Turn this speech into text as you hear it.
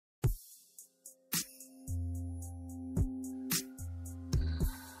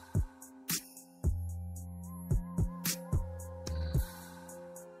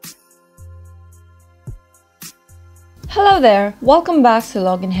Hello there, welcome back to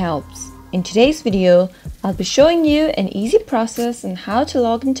Login Helps. In today's video, I'll be showing you an easy process on how to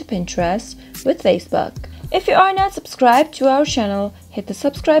log into Pinterest with Facebook. If you are not subscribed to our channel, hit the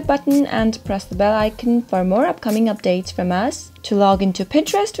subscribe button and press the bell icon for more upcoming updates from us. To log into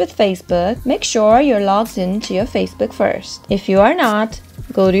Pinterest with Facebook, make sure you're logged in to your Facebook first. If you are not,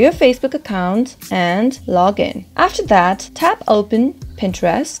 go to your Facebook account and log in. After that, tap Open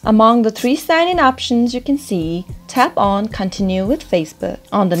Pinterest. Among the 3 sign-in options you can see, tap on Continue with Facebook.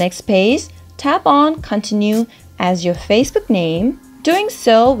 On the next page, tap on Continue as your Facebook name. Doing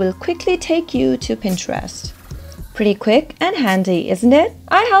so will quickly take you to Pinterest. Pretty quick and handy, isn't it?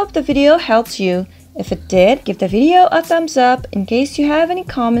 I hope the video helped you. If it did, give the video a thumbs up. In case you have any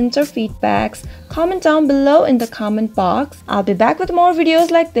comments or feedbacks, comment down below in the comment box. I'll be back with more videos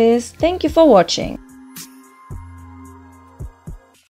like this. Thank you for watching.